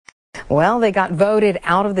Well, they got voted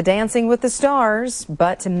out of the Dancing with the Stars,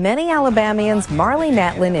 but to many Alabamians, Marlee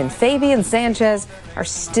Matlin and Fabian Sanchez are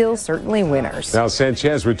still certainly winners. Now,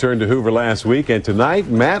 Sanchez returned to Hoover last week, and tonight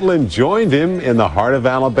Matlin joined him in the heart of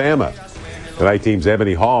Alabama. The night team's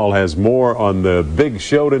Ebony Hall has more on the big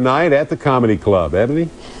show tonight at the Comedy Club. Ebony?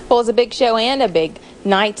 Well, it's a big show and a big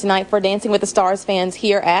night tonight for Dancing with the Stars fans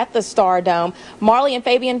here at the Stardome. Marlee and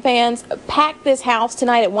Fabian fans packed this house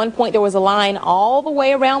tonight. At one point, there was a line all the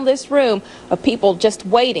way around this room of people just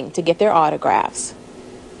waiting to get their autographs.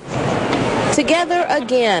 Together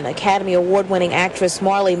again, Academy Award-winning actress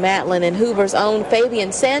Marlee Matlin and Hoover's own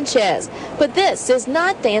Fabian Sanchez. But this is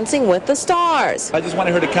not Dancing with the Stars. I just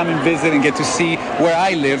wanted her to come and visit and get to see where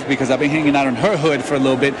I live because I've been hanging out on her hood for a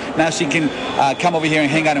little bit. Now she can come over here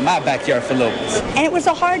and hang out in my backyard for a little bit. And it was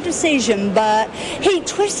a hard decision, but he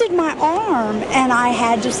twisted my arm and I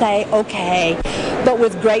had to say, okay, but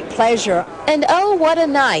with great pleasure. And oh, what a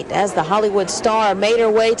night as the Hollywood star made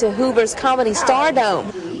her way to Hoover's Comedy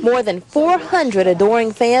Stardome. More than 400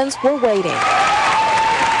 adoring fans were waiting.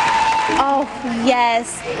 Oh,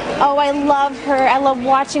 yes. Oh, I love her. I love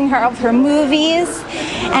watching her of her movies.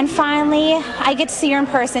 And finally, I get to see her in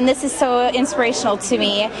person. This is so inspirational to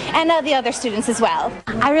me and the other students as well.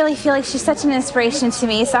 I really feel like she's such an inspiration to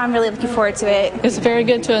me, so I'm really looking forward to it. It's very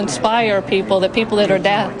good to inspire people that are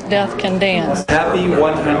deaf can dance. Happy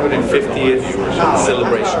 150th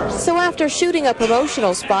celebration. So after shooting a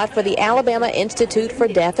promotional spot for the Alabama Institute for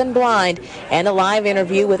Deaf and Blind and a live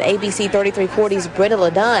interview with ABC 3340's Britta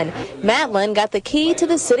LaDunn, Matlin got the key to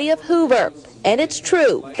the city of Hoover. And it's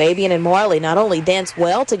true, Fabian and Marlee not only dance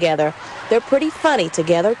well together, they're pretty funny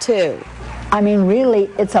together too. I mean,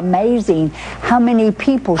 really, it's amazing how many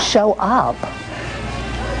people show up.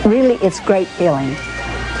 Really, it's a great feeling.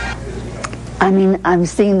 I mean, I'm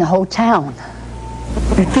seeing the whole town.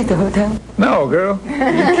 You think the whole town? No, girl.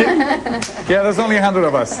 Yeah, there's only 100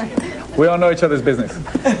 of us. We all know each other's business.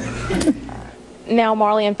 Now,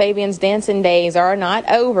 Marlee and Fabian's dancing days are not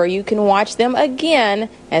over. You can watch them again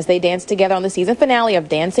as they dance together on the season finale of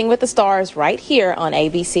Dancing with the Stars right here on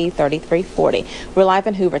ABC 3340. We're live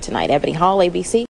in Hoover tonight. Ebony Hall, ABC.